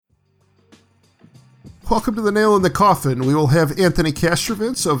Welcome to the Nail in the Coffin. We will have Anthony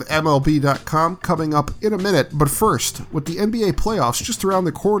Castrovince of MLB.com coming up in a minute. But first, with the NBA playoffs just around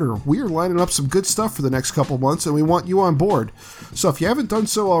the corner, we are lining up some good stuff for the next couple months, and we want you on board. So if you haven't done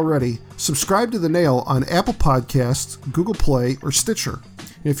so already, subscribe to The Nail on Apple Podcasts, Google Play, or Stitcher.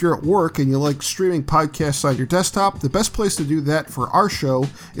 And if you're at work and you like streaming podcasts on your desktop, the best place to do that for our show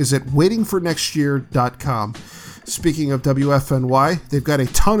is at waitingfornextyear.com. Speaking of WFNY, they've got a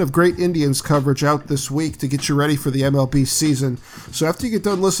ton of great Indians coverage out this week to get you ready for the MLB season. So after you get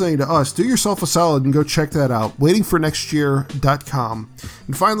done listening to us, do yourself a solid and go check that out, waitingfornextyear.com.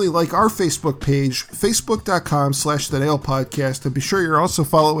 And finally, like our Facebook page, facebook.com/The Nail Podcast, and be sure you're also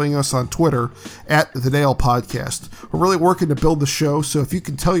following us on Twitter at The Nail Podcast. We're really working to build the show, so if you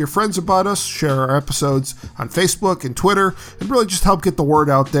can tell your friends about us, share our episodes on Facebook and Twitter, and really just help get the word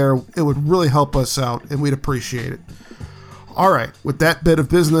out there, it would really help us out, and we'd appreciate it. All right, with that bit of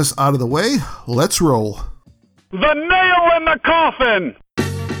business out of the way, let's roll. The nail in the coffin!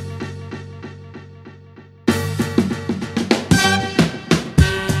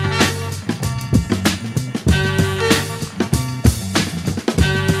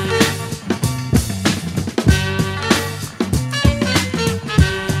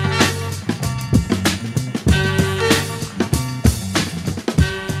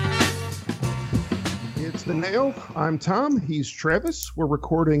 The Nail. I'm Tom. He's Travis. We're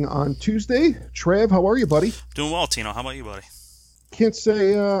recording on Tuesday. Trav, how are you, buddy? Doing well, Tino. How about you, buddy? Can't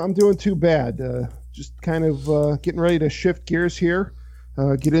say I'm doing too bad. Just kind of getting ready to shift gears here,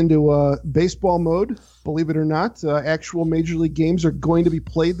 get into baseball mode. Believe it or not, actual Major League games are going to be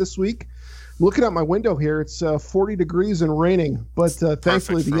played this week. I'm looking out my window here. It's 40 degrees and raining, but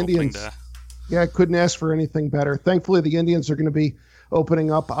thankfully the Indians... Yeah, I couldn't ask for anything better. Thankfully, the Indians are going to be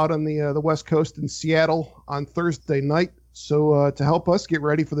opening up out on the West Coast in Seattle on Thursday night. So to help us get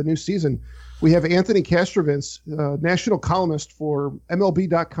ready for the new season, we have Anthony Castrovince, national columnist for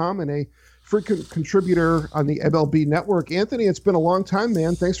MLB.com and a frequent contributor on the MLB Network. Anthony, it's been a long time,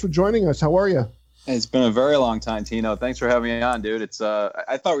 man. Thanks for joining us. How are you? It's been a very long time, Tino. Thanks for having me on, dude. It's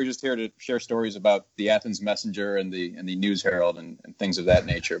I thought we were just here to share stories about the Athens Messenger and the News Herald and things of that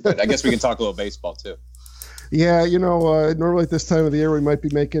nature. But I guess we can talk a little baseball too. Yeah, you know, normally at this time of the year we might be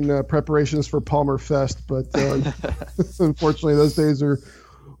making preparations for Palmer Fest, but unfortunately those days are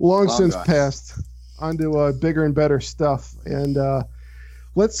long since passed. On to bigger and better stuff. And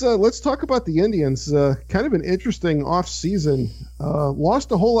let's talk about the Indians. Kind of an interesting off-season.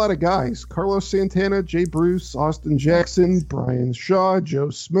 Lost a whole lot of guys. Carlos Santana, Jay Bruce, Austin Jackson, Brian Shaw, Joe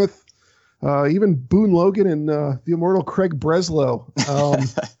Smith, even Boone Logan and the immortal Craig Breslow.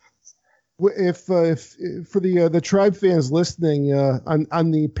 If for the Tribe fans listening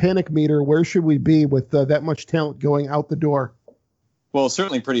on the panic meter, where should we be with that much talent going out the door? Well,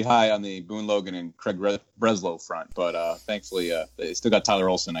 certainly pretty high on the Boone Logan and Craig Breslow front, but thankfully they still got Tyler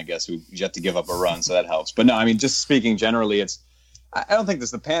Olson, I guess, who yet to give up a run, so that helps. But no, I mean, just speaking generally, I don't think it's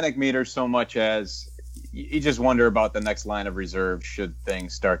the panic meter so much as you just wonder about the next line of reserve should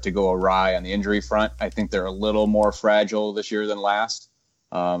things start to go awry on the injury front. I think they're a little more fragile this year than last.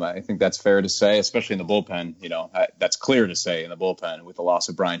 I think that's fair to say, especially in the bullpen. You know, that's clear to say in the bullpen with the loss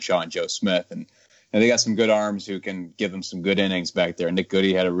of Brian Shaw and Joe Smith. And they got some good arms who can give them some good innings back there. Nick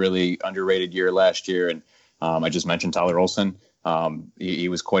Goody had a really underrated year last year. And I just mentioned Tyler Olson. He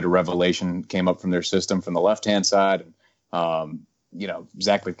was quite a revelation, came up from their system from the left-hand side. And, you know,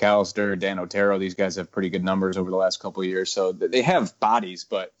 Zach McAllister, Dan Otero, these guys have pretty good numbers over the last couple of years. So they have bodies,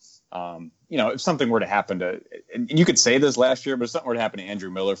 but you know, if something were to happen to, and you could say this last year, but if something were to happen to Andrew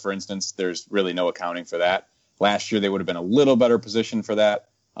Miller, for instance, there's really no accounting for that. Last year, they would have been a little better positioned for that,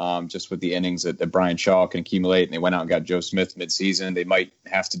 just with the innings that Brian Shaw can accumulate. And they went out and got Joe Smith midseason. They might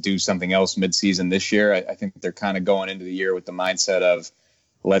have to do something else midseason this year. I think they're kind of going into the year with the mindset of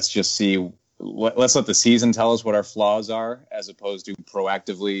let's just see, let's let the season tell us what our flaws are, as opposed to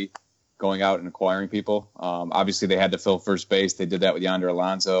proactively going out and acquiring people. Obviously, they had to fill first base. They did that with Yonder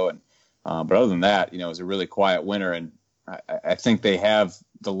Alonso. And but other than that, you know, it was a really quiet winter. And I think they have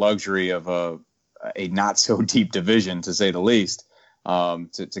the luxury of a not so deep division, to say the least,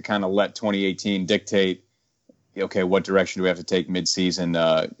 to kind of let 2018 dictate, okay, what direction do we have to take midseason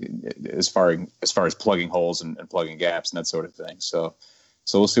as far as plugging holes and plugging gaps and that sort of thing. So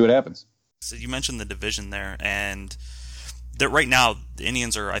we'll see what happens. So you mentioned the division there, and that right now the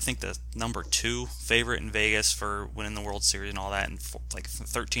Indians are, I think, the number 2 favorite in Vegas for winning the World Series and all that, and like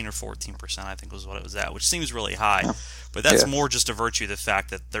 13 or 14%, I think was what it was at, which seems really high. But that's more just a virtue of the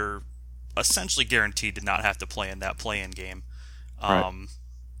fact that they're essentially guaranteed to not have to play in that play-in game,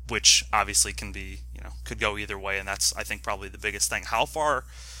 which obviously can be, you know, could go either way, and that's, I think, probably the biggest thing. How far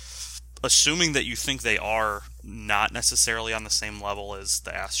assuming that you think they are not necessarily on the same level as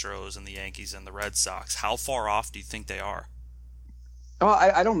the Astros and the Yankees and the Red Sox, how far off do you think they are? Oh,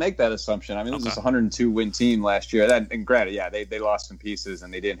 I don't make that assumption. I mean, it was just a 102-win team last year. And granted, yeah, they lost some pieces,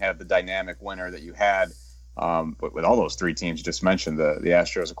 and they didn't have the dynamic winner that you had with all those three teams you just mentioned. The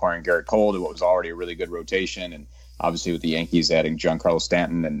Astros acquiring Garrett Cole to what was already a really good rotation, and obviously with the Yankees adding Giancarlo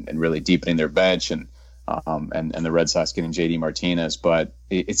Stanton and really deepening their bench, and the Red Sox getting JD Martinez. But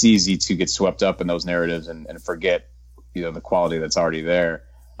it's easy to get swept up in those narratives and forget, the quality that's already there.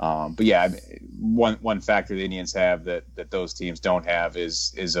 But yeah, one factor the Indians have that those teams don't have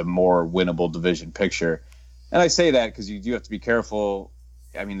is a more winnable division picture. And I say that because you do have to be careful.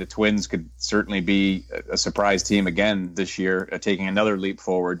 I mean, the Twins could certainly be a surprise team again this year, taking another leap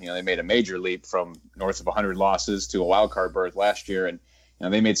forward. They made a major leap from north of 100 losses to a wild card berth last year, and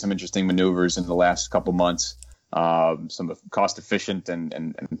they made some interesting maneuvers in the last couple months. Some cost efficient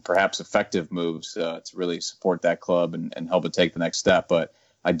and perhaps effective moves to really support that club and help it take the next step. But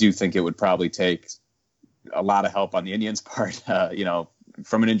I do think it would probably take a lot of help on the Indians' part,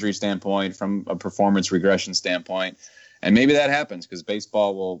 from an injury standpoint, from a performance regression standpoint. And maybe that happens because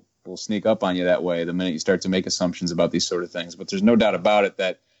baseball will sneak up on you that way the minute you start to make assumptions about these sort of things. But there's no doubt about it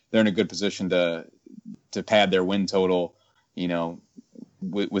that they're in a good position to pad their win total,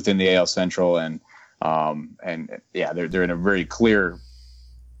 within the AL Central. And yeah, they're in a very clear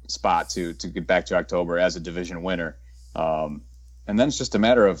spot to get back to October as a division winner. And then it's just a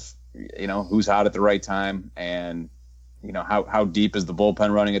matter of, who's hot at the right time and, how deep is the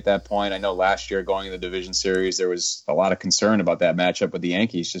bullpen running at that point? I know last year going in the division series, there was a lot of concern about that matchup with the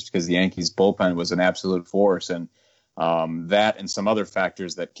Yankees just because the Yankees bullpen was an absolute force. And that and some other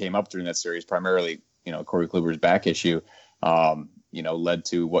factors that came up during that series, primarily, Corey Kluber's back issue, led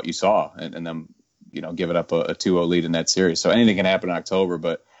to what you saw and them, giving up a 2-0 lead in that series. So anything can happen in October.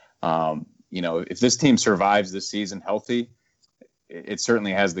 But, if this team survives this season healthy, it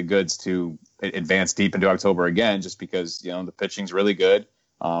certainly has the goods to advance deep into October again, just because, the pitching's really good.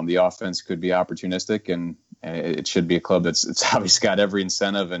 The offense could be opportunistic, and it should be a club it's obviously got every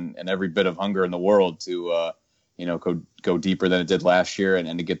incentive and every bit of hunger in the world to, go deeper than it did last year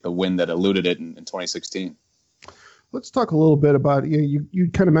and to get the win that eluded it in 2016. Let's talk a little bit about, you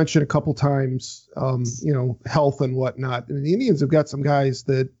kind of mentioned a couple times, health and whatnot. And the Indians have got some guys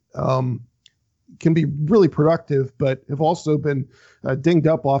that, can be really productive, but have also been dinged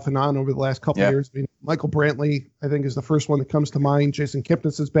up off and on over the last couple of years. I mean, Michael Brantley, I think, is the first one that comes to mind. Jason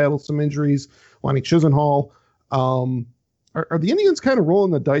Kipnis has battled some injuries. Lonnie Chisenhall. Are the Indians kind of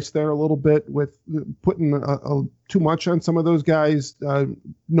rolling the dice there a little bit with putting too much on some of those guys,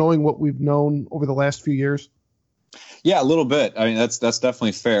 knowing what we've known over the last few years? Yeah, a little bit. I mean, that's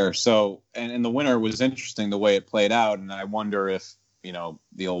definitely fair. So, and the winter was interesting the way it played out, and I wonder if,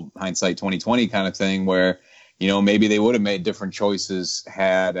 the old hindsight 2020 kind of thing where, maybe they would have made different choices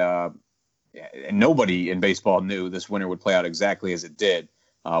had and nobody in baseball knew this winter would play out exactly as it did,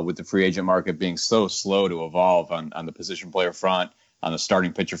 with the free agent market being so slow to evolve on the position player front, on the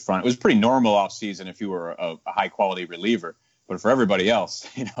starting pitcher front. It was pretty normal off season if you were a high quality reliever, but for everybody else,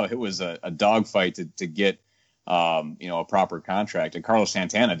 it was a dogfight to get, a proper contract. And Carlos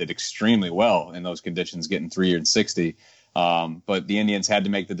Santana did extremely well in those conditions, getting 3 years and $60. But the Indians had to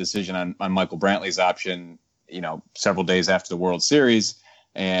make the decision on Michael Brantley's option, several days after the World Series.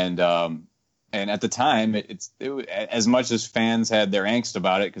 And at the time, it as much as fans had their angst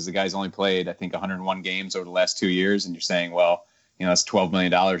about it, because the guy's only played, I think, 101 games over the last 2 years. And you're saying, well, that's $12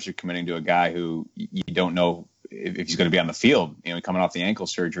 million you're committing to a guy who you don't know if he's going to be on the field, coming off the ankle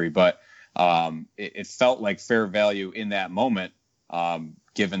surgery. But it felt like fair value in that moment,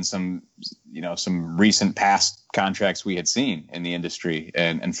 given some recent past contracts we had seen in the industry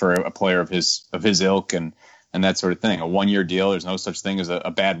and for a player of his ilk and that sort of thing. A 1-year deal, there's no such thing as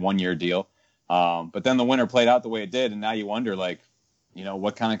a bad 1-year deal. But then the winter played out the way it did. And now you wonder,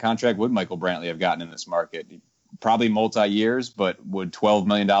 what kind of contract would Michael Brantley have gotten in this market? Probably multi-years, but would $12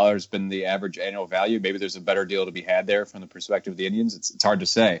 million been the average annual value? Maybe there's a better deal to be had there from the perspective of the Indians. It's hard to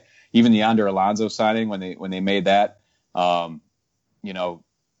say. Even the Yonder Alonso signing, when they made that, guys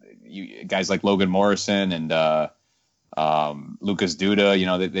like Logan Morrison and Lucas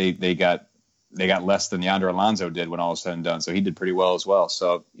Duda, they got less than Yonder Alonso did when all was said and done. So he did pretty well as well.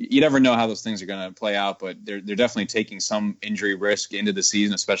 So you never know how those things are going to play out, but they're definitely taking some injury risk into the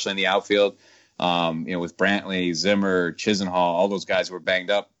season, especially in the outfield. With Brantley, Zimmer, Chisenhall, all those guys were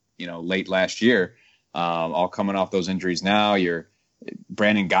banged up, late last year, all coming off those injuries now.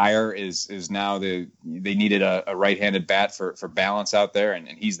 Brandon Guyer is now they needed a right-handed bat for balance out there, and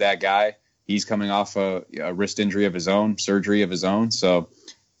he's that guy. He's coming off a wrist injury of his own, surgery of his own. So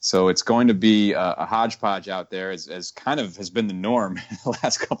So it's going to be a hodgepodge out there, as kind of has been the norm the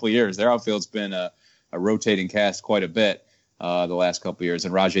last couple of years. Their outfield's been a rotating cast quite a bit the last couple of years.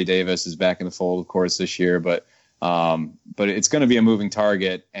 And Rajai Davis is back in the fold, of course, this year. But it's going to be a moving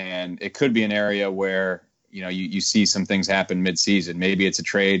target, and it could be an area where you see some things happen midseason. Maybe it's a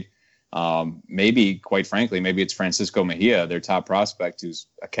trade. Maybe, quite frankly, maybe it's Francisco Mejia, their top prospect, who's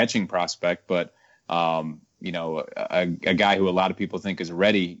a catching prospect, but a guy who a lot of people think is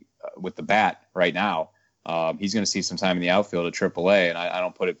ready with the bat right now. He's going to see some time in the outfield at AAA, and I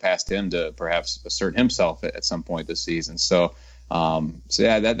don't put it past him to perhaps assert himself at some point this season. So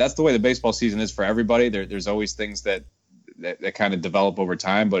that's the way the baseball season is for everybody. There's always things that kind of develop over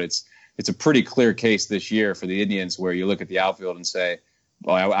time, but it's a pretty clear case this year for the Indians where you look at the outfield and say,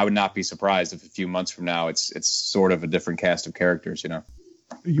 well, I would not be surprised if a few months from now it's sort of a different cast of characters,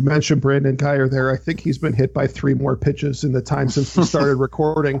 You mentioned Brandon Guyer there. I think he's been hit by 3 more pitches in the time since we started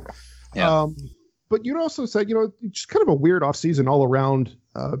recording. Yeah. But you also said, just kind of a weird offseason all around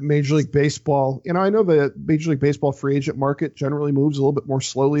Major League Baseball. I know the Major League Baseball free agent market generally moves a little bit more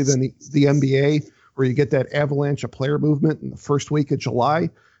slowly than the NBA, where you get that avalanche of player movement in the first week of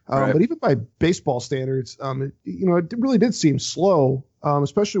July. Right. But even by baseball standards, it really did seem slow,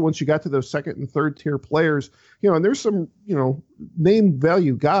 especially once you got to those second and third tier players. And there's some, name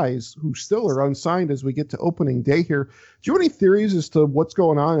value guys who still are unsigned as we get to opening day here. Do you have any theories as to what's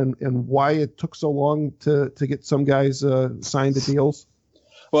going on and why it took so long to get some guys signed to deals?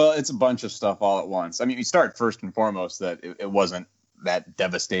 Well, it's a bunch of stuff all at once. I mean, you start first and foremost that it wasn't that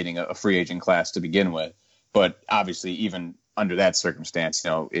devastating a free agent class to begin with. But obviously, even under that circumstance,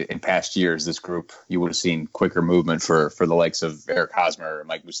 in past years, this group, you would have seen quicker movement for the likes of Eric Hosmer,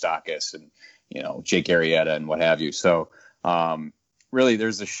 Mike Moustakas, and, Jake Arrieta and what have you. So really,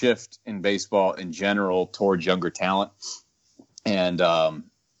 there's a shift in baseball in general towards younger talent and,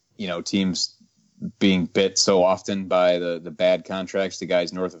 teams being bit so often by the bad contracts to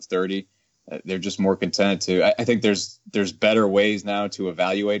guys north of 30. They're just more content I think there's better ways now to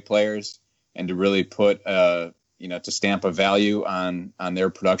evaluate players and to really put to stamp a value on their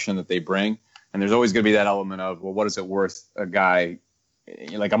production that they bring. And there's always going to be that element of, well, what is it worth a guy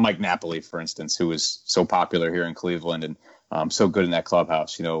like a Mike Napoli, for instance, who was so popular here in Cleveland and so good in that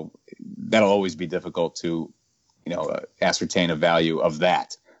clubhouse? That'll always be difficult to, ascertain a value of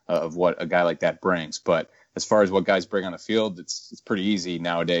that, of what a guy like that brings. But as far as what guys bring on the field, it's pretty easy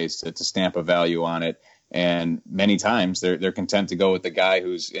nowadays to stamp a value on it. And many times they're content to go with the guy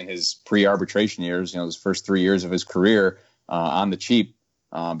who's in his pre-arbitration years, his first 3 years of his career on the cheap,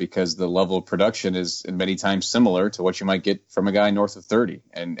 because the level of production is in many times similar to what you might get from a guy north of 30,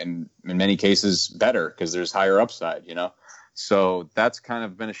 and in many cases better because there's higher upside, So that's kind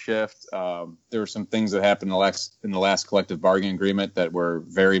of been a shift. There were some things that happened in the last collective bargaining agreement that were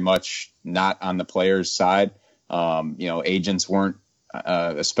very much not on the players' side. Agents weren't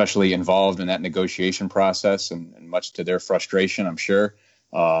especially involved in that negotiation process, and much to their frustration, I'm sure.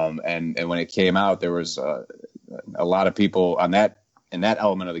 And when it came out, there was a lot of people in that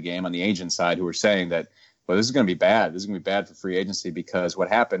element of the game on the agent side who were saying that, well, this is going to be bad. This is going to be bad for free agency, because what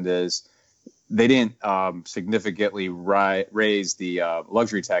happened is they didn't significantly raise the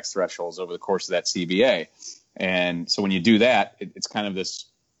luxury tax thresholds over the course of that CBA. And so when you do that, it's kind of this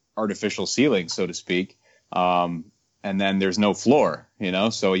artificial ceiling, so to speak. And then there's no floor,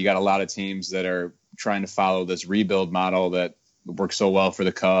 so you got a lot of teams that are trying to follow this rebuild model that works so well for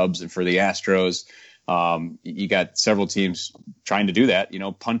the Cubs and for the Astros. You got several teams trying to do that,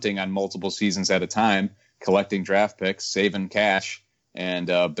 punting on multiple seasons at a time, collecting draft picks, saving cash, and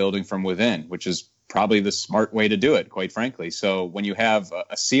building from within, which is probably the smart way to do it, quite frankly. So when you have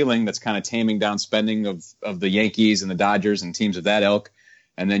a ceiling that's kind of taming down spending of the Yankees and the Dodgers and teams of that ilk,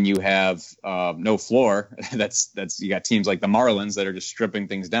 and then you have no floor, that's you got teams like the Marlins that are just stripping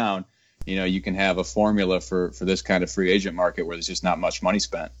things down. You can have a formula for this kind of free agent market where there's just not much money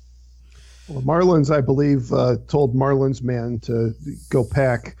spent. Well, Marlins, I believe, told Marlins man to go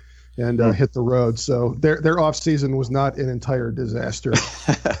pack and hit the road. So their off season was not an entire disaster.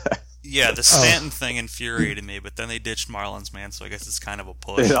 Yeah, the Stanton thing infuriated me, but then they ditched Marlins man, so I guess it's kind of a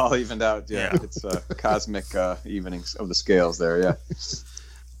push. It all evened out. Yeah. It's cosmic evenings of the scales there.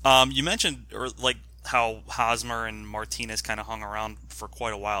 Yeah. You mentioned how Hosmer and Martinez kind of hung around for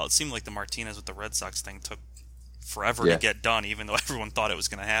quite a while. It seemed like the Martinez with the Red Sox thing took forever to get done, even though everyone thought it was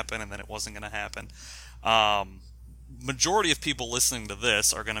going to happen, and then it wasn't going to happen. Majority of people listening to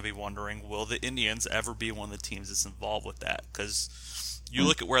this are going to be wondering, will the Indians ever be one of the teams that's involved with that? Because you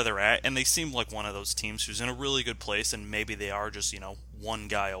look at where they're at, and they seem like one of those teams who's in a really good place, and maybe they are just, one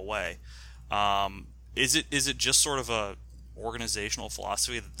guy away. Is it just sort of a organizational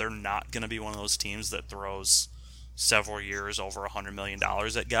philosophy that they're not going to be one of those teams that throws several years over $100 million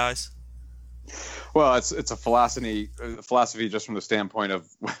at guys? Well, it's a philosophy just from the standpoint of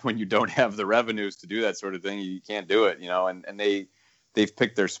when you don't have the revenues to do that sort of thing, you can't do it, and they've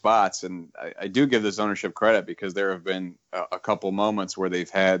picked their spots. And I do give this ownership credit because there have been a couple moments where they've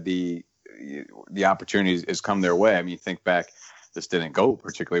had the opportunities has come their way. I mean, you think back, this didn't go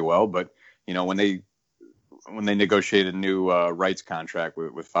particularly well, but when they negotiated a new rights contract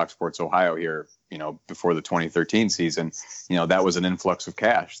with Fox Sports Ohio here, before the 2013 season, that was an influx of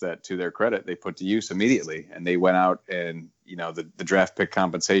cash that, to their credit, they put to use immediately. And they went out and, the draft pick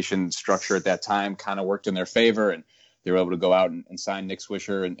compensation structure at that time kind of worked in their favor. And they were able to go out and sign Nick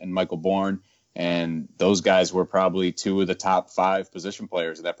Swisher and Michael Bourne. And those guys were probably two of the top 5 position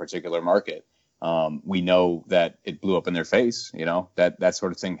players in that particular market. We know that it blew up in their face, that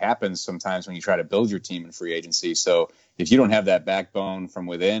sort of thing happens sometimes when you try to build your team in free agency. So if you don't have that backbone from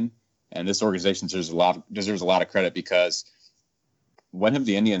within, and this organization deserves a lot of credit, because when have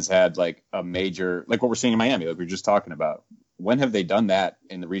the Indians had like a major, like what we're seeing in Miami, like we were just talking about, when have they done that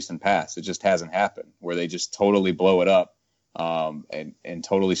in the recent past? It just hasn't happened, where they just totally blow it up and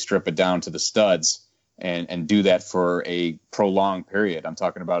totally strip it down to the studs. And do that for a prolonged period. I'm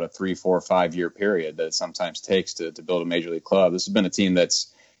talking about a 3, 4, 5 year period that it sometimes takes to build a major league club. This has been a team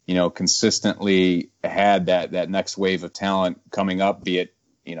that's, consistently had that next wave of talent coming up, be it,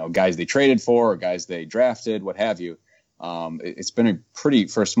 guys they traded for or guys they drafted, what have you. It's been a pretty,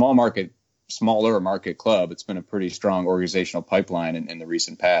 for a smaller market club, it's been a pretty strong organizational pipeline in the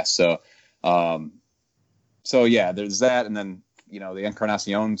recent past. So yeah, there's that. And then, the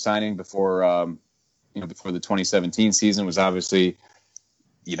Encarnacion signing before the 2017 season was obviously,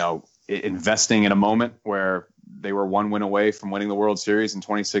 investing in a moment where they were one win away from winning the World Series in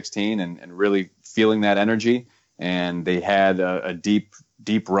 2016 and really feeling that energy. And they had a deep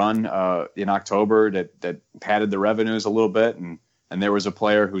run in October that padded the revenues a little bit. And there was a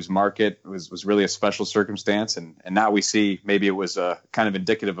player whose market was really a special circumstance. And now we see, maybe it was kind of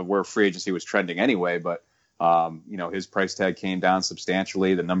indicative of where free agency was trending anyway, but his price tag came down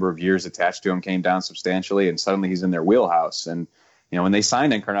substantially. The number of years attached to him came down substantially, and suddenly he's in their wheelhouse. And, when they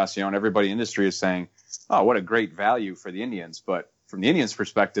signed Encarnacion, everybody in the industry is saying, oh, what a great value for the Indians. But from the Indians'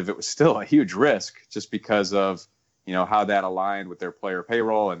 perspective, it was still a huge risk just because of, how that aligned with their player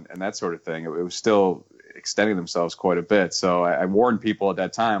payroll and that sort of thing. It was still extending themselves quite a bit. So I warned people at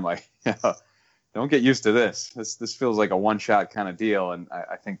that time, like, don't get used to this. This feels like a one-shot kind of deal. And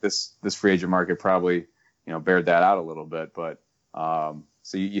I think this free agent market probably, bared that out a little bit. But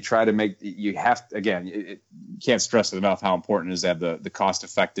so you try to you can't stress it enough how important it is to have the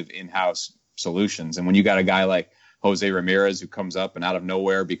cost-effective in-house solutions. And when you got a guy like Jose Ramirez who comes up and out of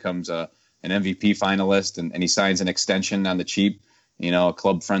nowhere becomes an MVP finalist and he signs an extension on the cheap, a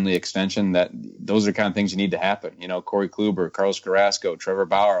club-friendly extension, those are the kind of things you need to happen. Corey Kluber, Carlos Carrasco, Trevor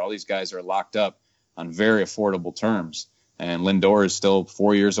Bauer, all these guys are locked up on very affordable terms. And Lindor is still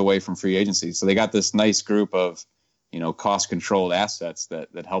 4 years away from free agency. So they got this nice group of, cost-controlled assets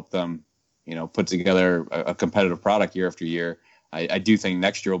that help them, put together a competitive product year after year. I do think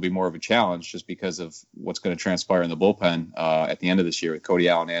next year will be more of a challenge just because of what's going to transpire in the bullpen at the end of this year with Cody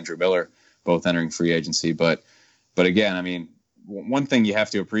Allen and Andrew Miller both entering free agency. But again, I mean, one thing you have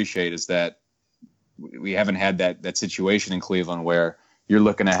to appreciate is that we haven't had that situation in Cleveland where you're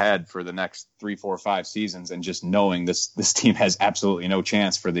looking ahead for the next 3, 4, 5 seasons and just knowing this team has absolutely no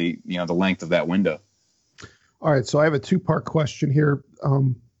chance for the length of that window. All right, so I have a 2-part question here.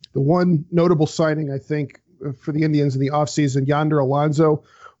 The one notable signing, I think, for the Indians in the offseason, Yonder Alonso.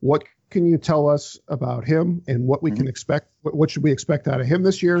 What can you tell us about him and what we can expect? What should we expect out of him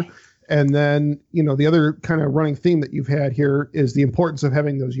this year? And then, the other kind of running theme that you've had here is the importance of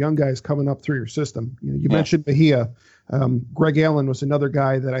having those young guys coming up through your system. You mentioned Mejia. Greg Allen was another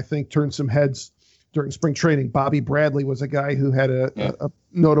guy that I think turned some heads during spring training. Bobby Bradley was a guy who had a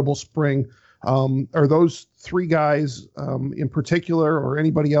notable spring. Are those 3 guys in particular, or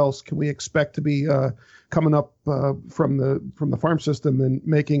anybody else, can we expect to be coming up from the farm system and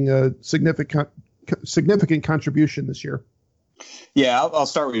making a significant contribution this year? Yeah, I'll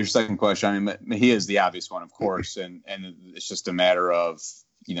start with your second question. I mean, Mejia is the obvious one, of course, and it's just a matter of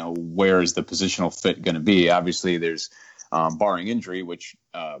where is the positional fit going to be. Obviously, there's barring injury, which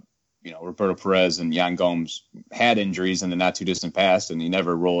Roberto Perez and Yan Gomes had injuries in the not too distant past, and he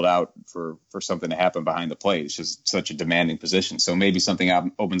never rolled out for something to happen behind the plate. It's just such a demanding position. So maybe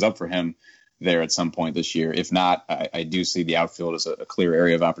something opens up for him there at some point this year. If not, I do see the outfield as a clear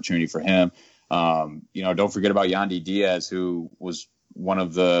area of opportunity for him. Don't forget about Yandy Diaz, who was one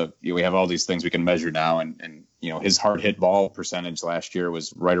of the, we have all these things we can measure now, and his hard hit ball percentage last year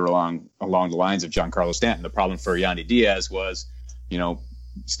was right along the lines of Giancarlo Stanton. The problem for Yandy Diaz was,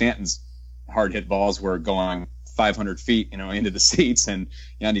 Stanton's hard hit balls were going 500 feet, into the seats, and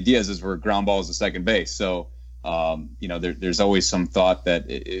Yandy Diaz's were ground balls to second base. So, there's always some thought that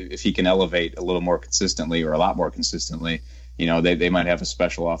if he can elevate a little more consistently or a lot more consistently, they might have a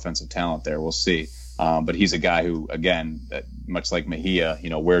special offensive talent there. We'll see. But he's a guy who, again, much like Mejia,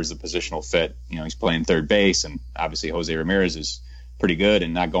 where's the positional fit? He's playing third base, and obviously Jose Ramirez is pretty good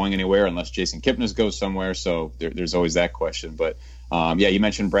and not going anywhere unless Jason Kipnis goes somewhere. So there's always that question. But you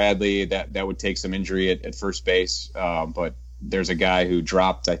mentioned Bradley. That would take some injury at first base. But there's a guy who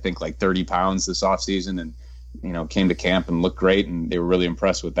dropped, I think, like 30 pounds this offseason and, came to camp and looked great, and they were really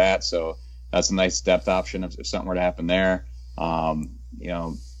impressed with that. So that's a nice depth option if something were to happen there.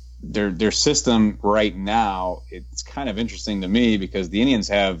 Their system right now, it's kind of interesting to me because the Indians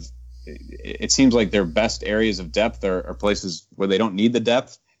have, it seems like their best areas of depth are places where they don't need the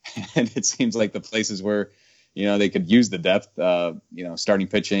depth. And it seems like the places where, they could use the depth, starting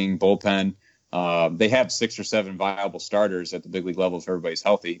pitching, bullpen. They have 6 or 7 viable starters at the big league level if everybody's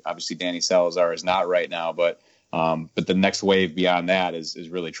healthy. Obviously, Danny Salazar is not right now, but the next wave beyond that is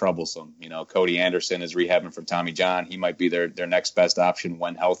really troublesome. Cody Anderson is rehabbing from Tommy John. He might be their next best option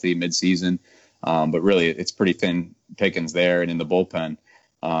when healthy midseason. But really, it's pretty thin pickings there. And in the bullpen,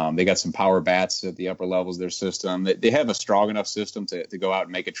 they got some power bats at the upper levels of their system. They have a strong enough system to go out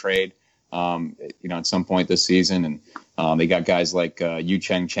and make a trade, at some point this season. And they got guys like Yu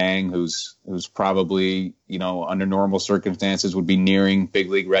Chang, who's probably, under normal circumstances would be nearing big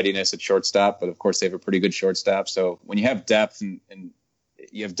league readiness at shortstop. But of course, they have a pretty good shortstop. So when you have depth and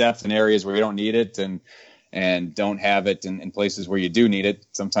you have depth in areas where you don't need it and don't have it in places where you do need it,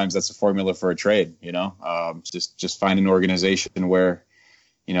 sometimes that's a formula for a trade. Just find an organization where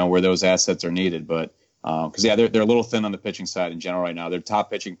those assets are needed. But because they're a little thin on the pitching side in general right now. Their top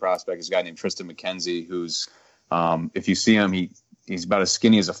pitching prospect is a guy named Tristan McKenzie, who's if you see him, he's about as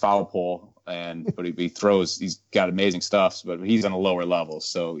skinny as a foul pole, but he throws. He's got amazing stuff, but he's on a lower level,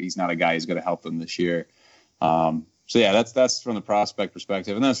 so he's not a guy who's going to help them this year. That's from the prospect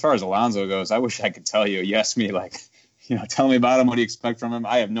perspective. And then as far as Alonso goes, I wish I could tell you. You asked me tell me about him. What do you expect from him?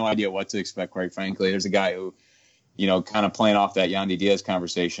 I have no idea what to expect, quite frankly. There's a guy who, kind of playing off that Yandy Diaz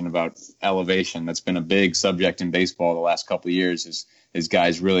conversation about elevation. That's been a big subject in baseball the last couple of years. Is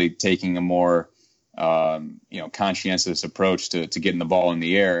guys really taking a more conscientious approach to getting the ball in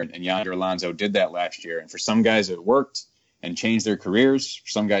the air. And Yonder Alonso did that last year. And for some guys, it worked and changed their careers. For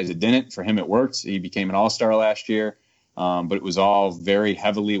some guys, it didn't. For him, it worked. He became an all-star last year. But it was all very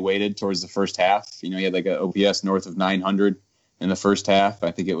heavily weighted towards the first half. He had like an OPS north of 900 in the first half. I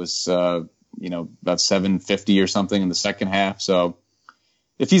think it was, about 750 or something in the second half. So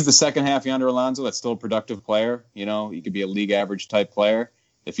if he's the second half Yonder Alonso, that's still a productive player. He could be a league average type player.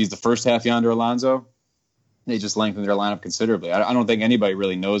 If he's the first half Yonder Alonso, they just lengthened their lineup considerably. I don't think anybody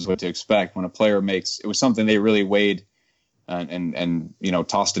really knows what to expect when a player makes. It was something they really weighed and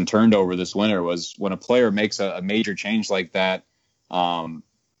tossed and turned over this winter, was when a player makes a major change like that.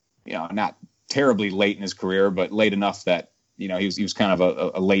 Not terribly late in his career, but late enough that he was kind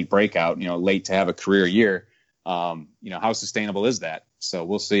of a late breakout. Late to have a career year. How sustainable is that? So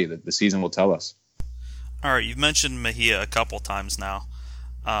we'll see. The season will tell us. All right, you've mentioned Mejia a couple times now.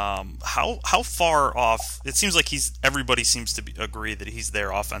 How far off? It seems like everybody seems to agree that he's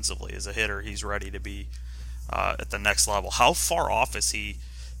there offensively as a hitter. He's ready to be at the next level. How far off is he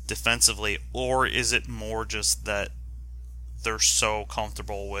defensively, or is it more just that they're so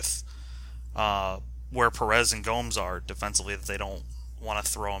comfortable with where Perez and Gomes are defensively that they don't want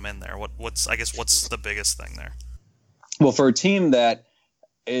to throw him in there? What's the biggest thing there? Well, for a team that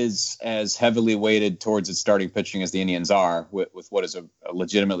is as heavily weighted towards its starting pitching as the Indians are, with what is a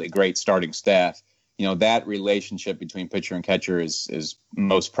legitimately great starting staff, that relationship between pitcher and catcher is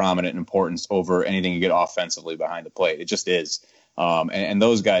most prominent in importance over anything you get offensively behind the plate. It just is. And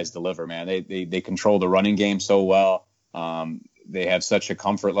those guys deliver, man. They control the running game so well. They have such a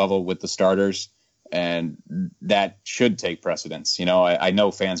comfort level with the starters, and that should take precedence. I know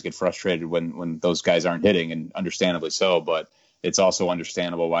fans get frustrated when those guys aren't hitting, and understandably so, but it's also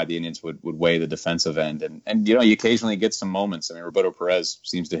understandable why the Indians would weigh the defensive end. And you occasionally get some moments. I mean, Roberto Perez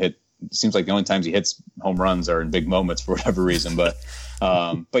seems like the only times he hits home runs are in big moments for whatever reason. But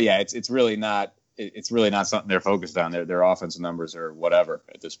yeah, it's really not something they're focused on. Their offensive numbers or whatever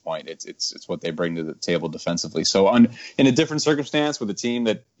at this point. It's what they bring to the table defensively. So in a different circumstance with a team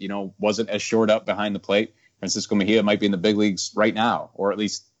that wasn't as shored up behind the plate, Francisco Mejia might be in the big leagues right now, or at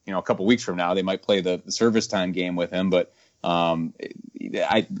least a couple weeks from now they might play the service time game with him. But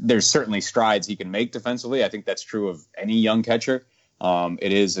There's certainly strides he can make defensively. I think that's true of any young catcher.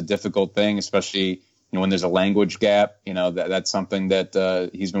 It is a difficult thing, especially when there's a language gap. That's something that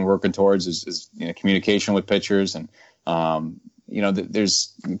he's been working towards is communication with pitchers, and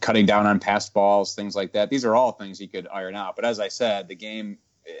there's cutting down on passed balls, things like that. These are all things he could iron out. But as I said, the game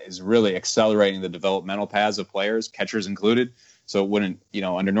is really accelerating the developmental paths of players, catchers included. So it wouldn't,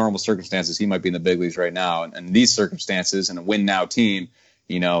 under normal circumstances, he might be in the big leagues right now. And these circumstances and a win now team,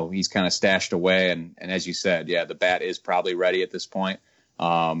 he's kind of stashed away. And as you said, yeah, the bat is probably ready at this point.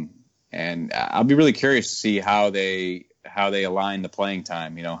 And I'll be really curious to see how they align the playing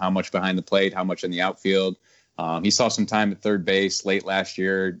time, how much behind the plate, how much in the outfield. He saw some time at third base late last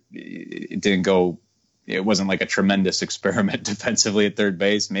year. It wasn't like a tremendous experiment defensively at third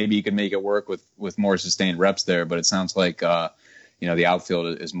base. Maybe you could make it work with more sustained reps there, but it sounds like, the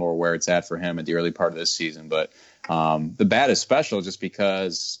outfield is more where it's at for him at the early part of this season. But the bat is special just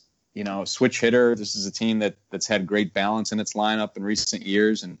because, switch hitter, this is a team that's had great balance in its lineup in recent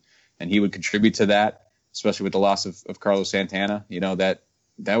years, and he would contribute to that, especially with the loss of Carlos Santana.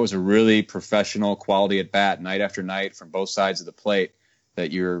 That was a really professional quality at bat night after night from both sides of the plate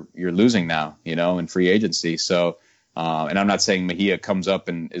that you're losing now, in free agency. So, and I'm not saying Mejia comes up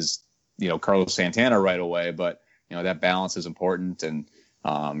and is, Carlos Santana right away, but, that balance is important, and,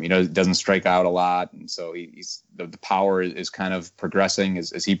 doesn't strike out a lot. And so he's the power is kind of progressing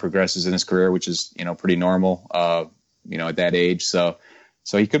as he progresses in his career, which is, pretty normal, at that age. So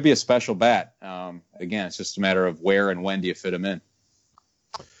he could be a special bat. Again, it's just a matter of where and when do you fit him in.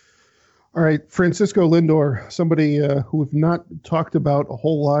 All right, Francisco Lindor, somebody who we've not talked about a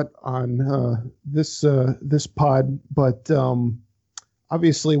whole lot on this pod, but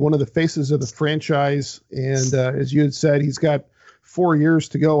obviously one of the faces of the franchise. And as you had said, he's got 4 years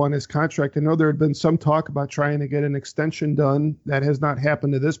to go on his contract. I know there had been some talk about trying to get an extension done. That has not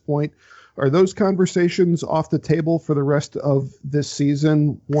happened to this point. Are those conversations off the table for the rest of this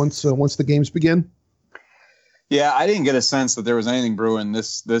season once the games begin? Yeah, I didn't get a sense that there was anything brewing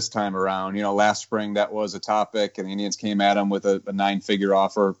this time around. Last spring that was a topic, and the Indians came at him with a 9-figure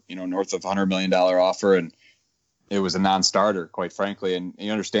offer, north of $100 million offer, and it was a non-starter, quite frankly. And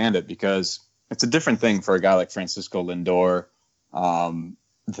you understand it because it's a different thing for a guy like Francisco Lindor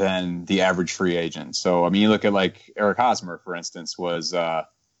than the average free agent. So, you look at like Eric Hosmer, for instance, was a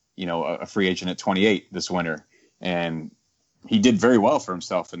free agent at 28 this winter, and he did very well for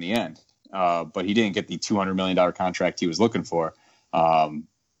himself in the end. But he didn't get the $200 million contract he was looking for.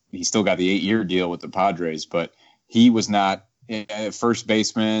 He still got the 8-year deal with the Padres, but he was not a first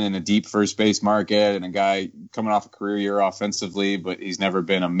baseman in a deep first base market and a guy coming off a career year offensively, but he's never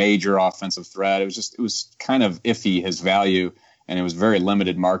been a major offensive threat. It was kind of iffy, his value, and it was a very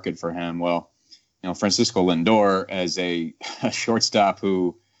limited market for him. Well, Francisco Lindor as a shortstop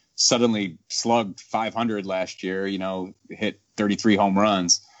who suddenly slugged 500 last year, hit 33 home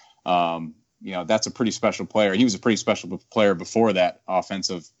runs. That's a pretty special player. He was a pretty special player before that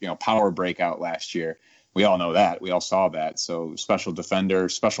offensive, power breakout last year. We all know that. We all saw that. So special defender,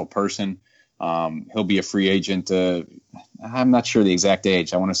 special person. He'll be a free agent. I'm not sure the exact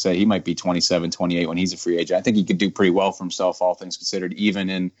age. I want to say he might be 27, 28 when he's a free agent. I think he could do pretty well for himself, all things considered, even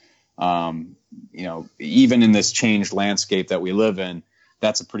in this changed landscape that we live in.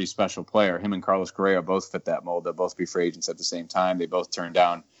 That's a pretty special player. Him and Carlos Correa both fit that mold. They'll both be free agents at the same time. They both turned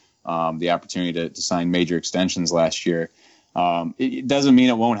down the opportunity to sign major extensions last year. It doesn't mean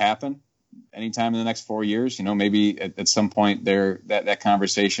it won't happen anytime in the next 4 years. Maybe at some point that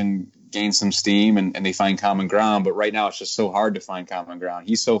conversation gains some steam and they find common ground. But right now it's just so hard to find common ground.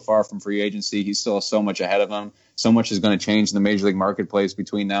 He's so far from free agency. He still has so much ahead of him. So much is going to change in the major league marketplace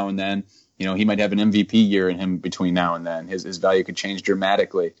between now and then. He might have an MVP year in him between now and then. His value could change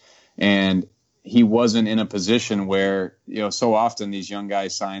dramatically. And he wasn't in a position where, so often these young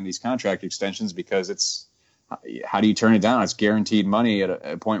guys sign these contract extensions because it's, how do you turn it down? It's guaranteed money at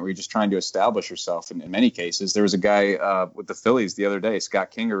a point where you're just trying to establish yourself. And in many cases, there was a guy with the Phillies the other day,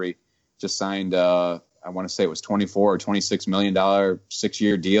 Scott Kingery, just signed, I want to say it was $24 or $26 million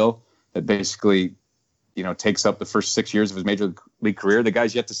 6-year deal that basically, takes up the first 6 years of his major league career. The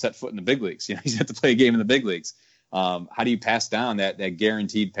guy's yet to set foot in the big leagues. He's yet to play a game in the big leagues. How do you pass down that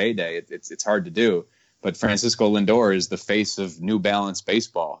guaranteed payday? It's hard to do. But Francisco Lindor is the face of New Balance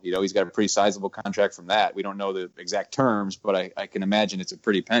baseball. He's got a pretty sizable contract from that. We don't know the exact terms, but I can imagine it's a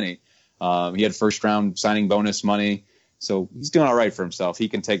pretty penny. He had first round signing bonus money. So he's doing all right for himself. He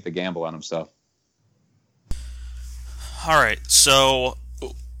can take the gamble on himself. All right. So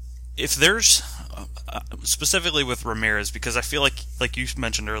if there's specifically with Ramirez, because I feel like you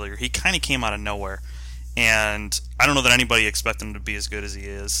mentioned earlier, he kind of came out of nowhere. And I don't know that anybody expected him to be as good as he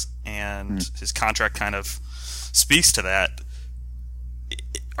is, and his contract kind of speaks to that.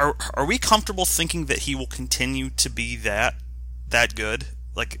 Are we comfortable thinking that he will continue to be that good?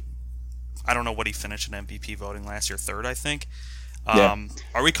 Like, I don't know what he finished in MVP voting last year, third, I think.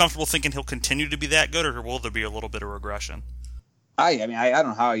 Are we comfortable thinking he'll continue to be that good, or will there be a little bit of regression? I don't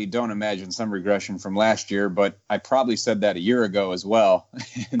know how you don't imagine some regression from last year, but I probably said that a year ago as well.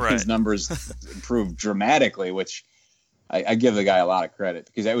 And right. His numbers improved dramatically, which I give the guy a lot of credit,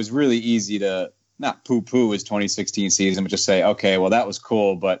 because it was really easy to not poo-poo his 2016 season, but just say, okay, well, that was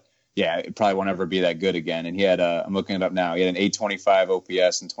cool, but yeah, it probably won't ever be that good again. And he had, I'm looking it up now, he had an 825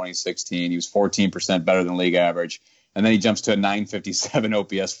 OPS in 2016. He was 14% better than league average. And then he jumps to a 957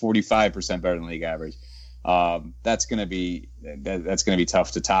 OPS, 45% better than league average. That's going to be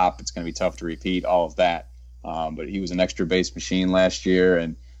tough to top. It's going to be tough to repeat all of that. But he was an extra base machine last year,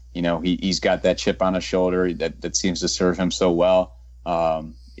 and he's got that chip on his shoulder that seems to serve him so well.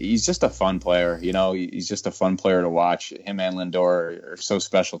 He's just a fun player. He's just a fun player to watch. Him and Lindor are so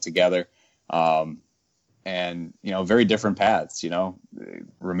special together. And very different paths.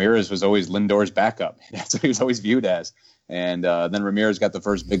 Ramirez was always Lindor's backup. That's what he was always viewed as. And then Ramirez got the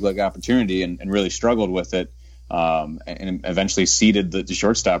first big league opportunity and really struggled with it, and eventually ceded the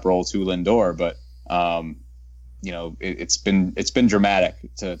shortstop role to Lindor. But it's been dramatic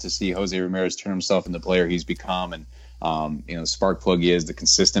to see Jose Ramirez turn himself into the player he's become, and the spark plug he is, the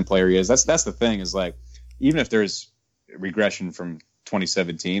consistent player he is. That's the thing, is like, even if there's regression from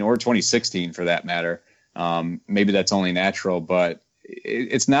 2017 or 2016 for that matter, maybe that's only natural, but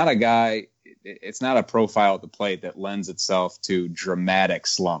it's not a guy. It's not a profile at the plate that lends itself to dramatic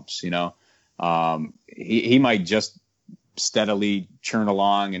slumps. He might just steadily churn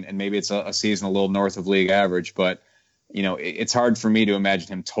along, and maybe it's a season a little north of league average, but it's hard for me to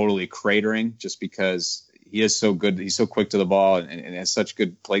imagine him totally cratering, just because he is so good. He's so quick to the ball and has such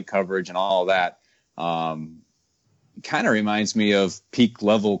good plate coverage and all of that. Kind of reminds me of peak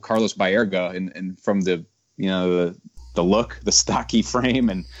level Carlos Baerga, and from the look, the stocky frame,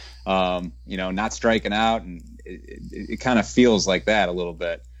 and not striking out, and it kind of feels like that a little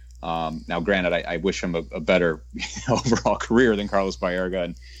bit. Now, granted, I wish him a better overall career than Carlos Baerga,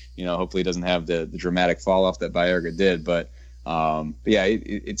 and hopefully he doesn't have the dramatic fall off that Baerga did. But yeah,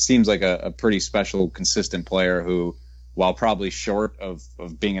 it seems like a pretty special, consistent player who, while probably short of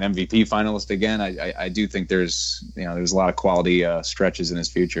being an MVP finalist again, I do think there's a lot of quality stretches in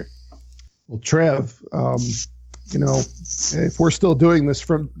his future. Well, Trev, if we're still doing this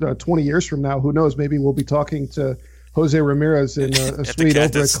from 20 years from now, who knows? Maybe we'll be talking to Jose Ramirez in a suite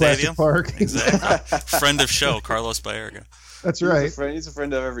over at Classic Park. Exactly. Friend of show, Carlos Baerga. That's right. He's a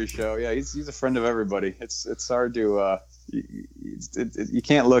friend of every show. Yeah, he's a friend of everybody. It's hard to you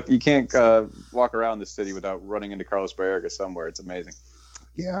can't walk around the city without running into Carlos Baerga somewhere. It's amazing.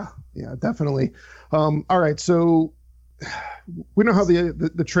 Yeah, definitely. All right, so we know how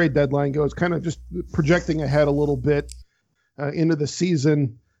the trade deadline goes, kind of just projecting ahead a little bit into the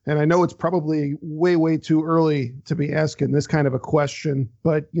season. And I know it's probably way, way too early to be asking this kind of a question,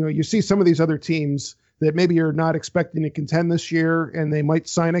 but you see some of these other teams that maybe you're not expecting to contend this year, and they might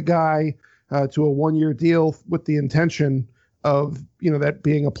sign a guy to a one-year deal with the intention of, that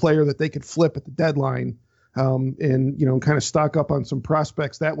being a player that they could flip at the deadline, and kind of stock up on some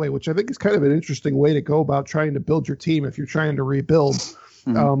prospects that way, which I think is kind of an interesting way to go about trying to build your team if you're trying to rebuild.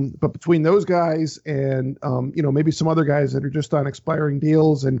 Mm-hmm. But between those guys and, maybe some other guys that are just on expiring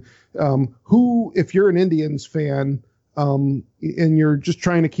deals, and who, if you're an Indians fan and you're just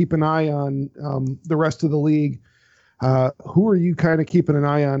trying to keep an eye on the rest of the league, who are you kind of keeping an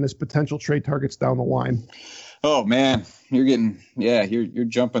eye on as potential trade targets down the line? Oh man, you're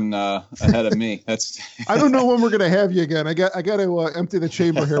jumping ahead of me. That's I don't know when we're gonna have you again. I got to empty the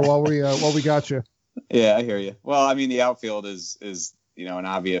chamber here while we got you. Yeah, I hear you. Well, I mean, the outfield is an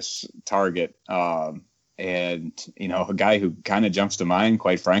obvious target, and a guy who kind of jumps to mind,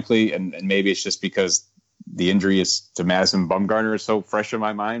 quite frankly, and maybe it's just because the injury to Madison Bumgarner is so fresh in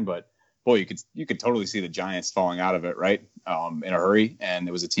my mind, but boy, you could totally see the Giants falling out of it, right, in a hurry. And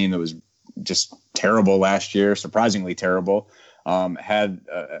it was a team that was just terrible last year, surprisingly terrible. Had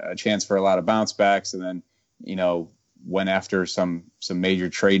a chance for a lot of bounce backs, and then went after some major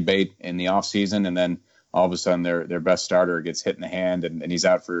trade bait in the offseason, and then all of a sudden their best starter gets hit in the hand, and he's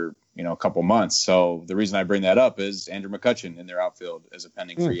out for a couple months. So the reason I bring that up is Andrew McCutchen in their outfield as a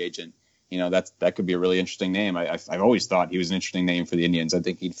pending free agent. That could be a really interesting name. I've always thought he was an interesting name for the Indians. I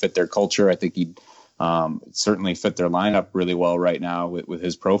think he'd fit their culture. I think he'd certainly fit their lineup really well right now with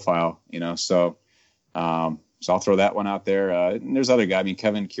his profile. So So I'll throw that one out there. And there's other guys. I mean,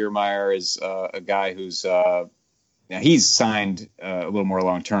 Kevin Kiermaier is a guy who's he's signed a little more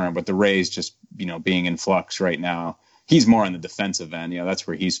long term, but the Rays just being in flux right now. He's more on the defensive end. That's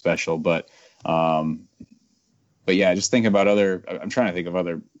where he's special. But yeah, just think about I'm trying to think of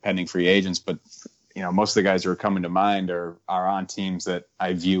other pending free agents, but most of the guys who are coming to mind are on teams that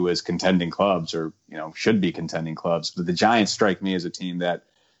I view as contending clubs or, should be contending clubs. But the Giants strike me as a team that,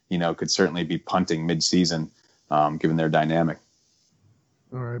 could certainly be punting mid-season, given their dynamic.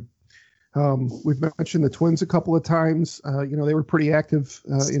 All right. We've mentioned the Twins a couple of times. They were pretty active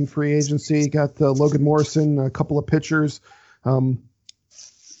in free agency. Got Logan Morrison, a couple of pitchers.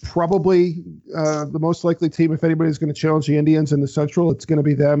 Probably the most likely team, if anybody's going to challenge the Indians in the Central, it's going to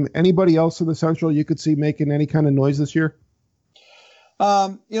be them. Anybody else in the Central you could see making any kind of noise this year?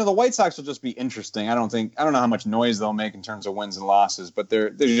 The White Sox will just be interesting. I don't know how much noise they'll make in terms of wins and losses, but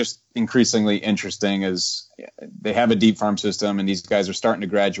they're just increasingly interesting as they have a deep farm system and these guys are starting to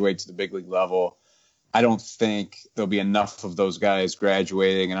graduate to the big league level. I don't think there'll be enough of those guys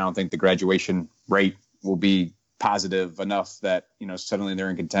graduating, and I don't think the graduation rate will be positive enough that, suddenly they're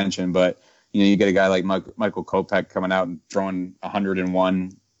in contention. But, you get a guy like Michael Kopech coming out and throwing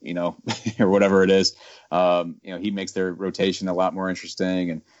 101, or whatever it is. He makes their rotation a lot more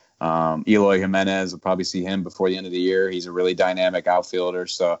interesting. And Eloy Jimenez, will probably see him before the end of the year. He's a really dynamic outfielder.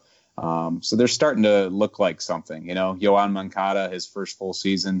 So they're starting to look like something. Yoan Moncada, his first full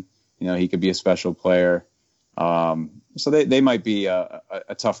season, he could be a special player. So they might be a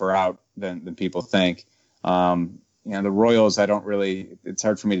tougher out than people think. The Royals, it's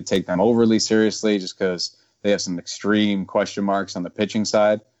hard for me to take them overly seriously just because they have some extreme question marks on the pitching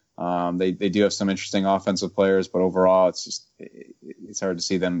side. They do have some interesting offensive players, but overall it's hard to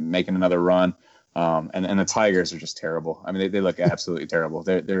see them making another run. And the Tigers are just terrible. I mean, they look absolutely terrible.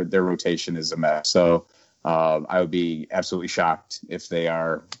 Their rotation is a mess. So I would be absolutely shocked if they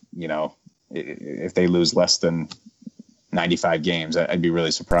are, if they lose less than 95 games. I'd be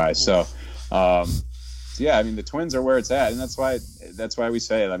really surprised. So, yeah, I mean, the Twins are where it's at, and that's why we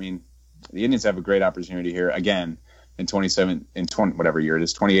say it. I mean, the Indians have a great opportunity here again in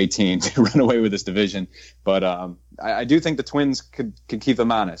 2018 to run away with this division. But I do think the Twins could keep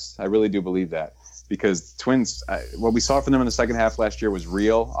them honest. I really do believe that, because Twins, what we saw from them in the second half last year was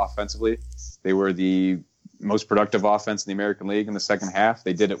real offensively. They were the most productive offense in the American League in the second half.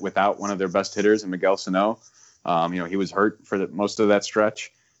 They did it without one of their best hitters, Miguel Sano. He was hurt for most of that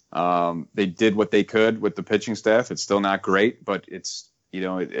stretch. They did what they could with the pitching staff. It's still not great, but it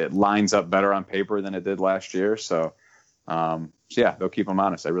lines up better on paper than it did last year. So yeah, they'll keep them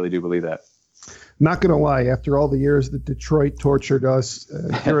honest. I really do believe that. Not going to lie, after all the years that Detroit tortured us,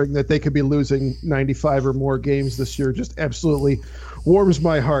 hearing that they could be losing 95 or more games this year just absolutely warms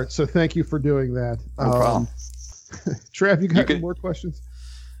my heart. So thank you for doing that. No problem. Trav, you got any more questions?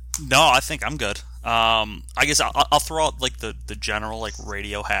 No, I think I'm good. I guess I'll throw out like the general like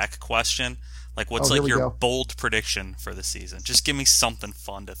radio hack question. Like, what's like your bold prediction for the season? Just give me something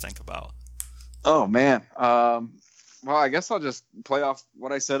fun to think about. Oh man. Well, I guess I'll just play off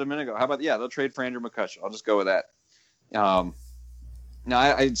what I said a minute ago. How about they'll trade for Andrew McCutcheon. I'll just go with that. No,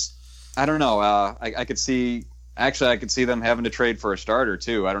 I don't know. I could see them having to trade for a starter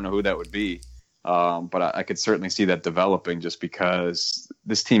too. I don't know who that would be. But I could certainly see that developing just because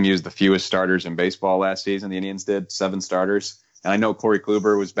this team used the fewest starters in baseball last season. The Indians did 7 starters. And I know Corey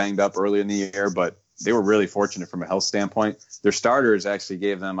Kluber was banged up early in the year, but they were really fortunate from a health standpoint. Their starters actually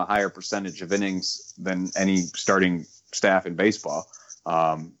gave them a higher percentage of innings than any starting staff in baseball.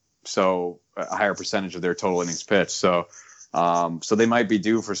 So a higher percentage of their total innings pitched. So they might be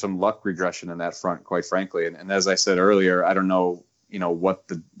due for some luck regression in that front, quite frankly. And as I said earlier, I don't know, what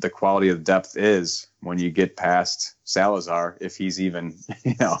the quality of the depth is when you get past Salazar, if he's even,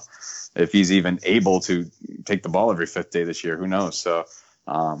 if he's even able to take the ball every 5th day this year, who knows? So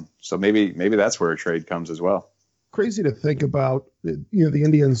maybe that's where a trade comes as well. Crazy to think about, the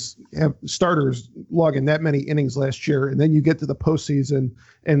Indians have starters logging that many innings last year, and then you get to the postseason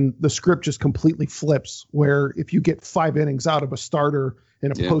and the script just completely flips, where if you get 5 innings out of a starter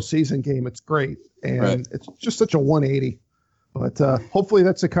in a postseason game, it's great. And It's just such a 180. But hopefully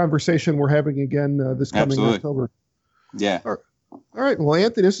that's a conversation we're having again this coming October. Yeah. All right. Well,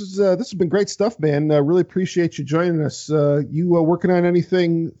 Anthony, this has been great stuff, man. Really appreciate you joining us. You working on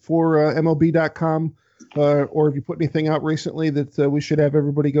anything for MLB.com, or have you put anything out recently that we should have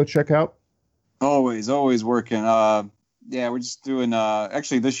everybody go check out? Always working. We're just doing.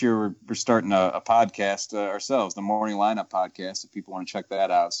 Actually, this year we're starting a podcast ourselves, the Morning Lineup podcast. If people want to check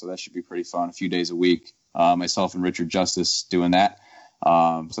that out, so that should be pretty fun. A few days a week. Myself and Richard Justice doing that.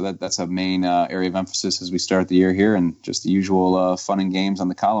 So that's a main area of emphasis as we start the year here, and just the usual fun and games on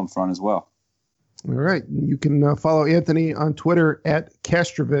the column front as well. All right. You can follow Anthony on Twitter at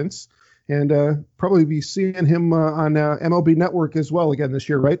Castrovince, and probably be seeing him on MLB Network as well again this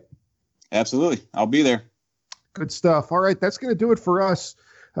year, right? Absolutely. I'll be there. Good stuff. All right. That's going to do it for us.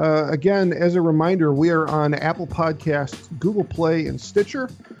 Again, as a reminder, we are on Apple Podcasts, Google Play, and Stitcher.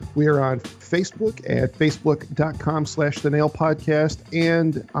 We are on Facebook at facebook.com/The Nail Podcast,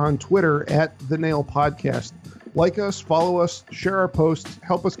 and on Twitter at The Nail Podcast. Like us, follow us, share our posts,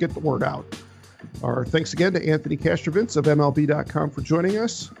 help us get the word out. Our thanks again to Anthony Castrovince of MLB.com for joining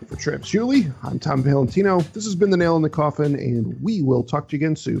us. For Travis Hewley, I'm Tom Valentino. This has been The Nail in the Coffin, and we will talk to you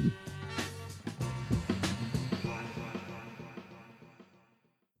again soon.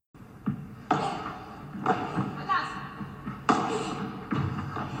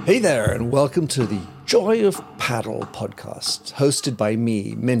 Hey there, and welcome to the Joy of Paddle podcast, hosted by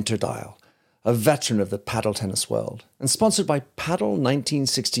me, Minter Dial, a veteran of the paddle tennis world, and sponsored by Paddle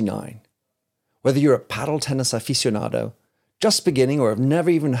 1969. Whether you're a paddle tennis aficionado, just beginning, or have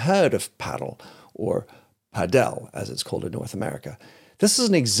never even heard of paddle, or padel, as it's called in North America, this is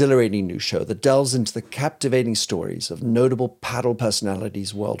an exhilarating new show that delves into the captivating stories of notable paddle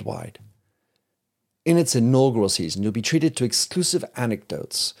personalities worldwide. In its inaugural season, you'll be treated to exclusive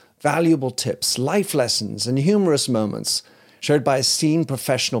anecdotes, valuable tips, life lessons, and humorous moments shared by esteemed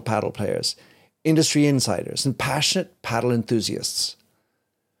professional paddle players, industry insiders, and passionate paddle enthusiasts.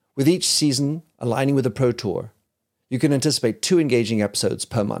 With each season aligning with the Pro Tour, you can anticipate 2 engaging episodes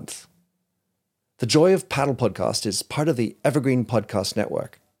per month. The Joy of Paddle podcast is part of the Evergreen Podcast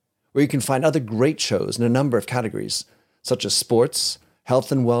Network, where you can find other great shows in a number of categories, such as sports,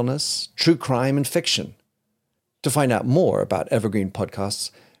 health and wellness, true crime, and fiction. To find out more about Evergreen Podcasts,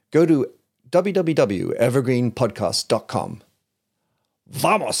 go to www.evergreenpodcast.com.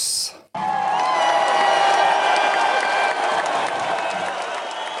 Vamos!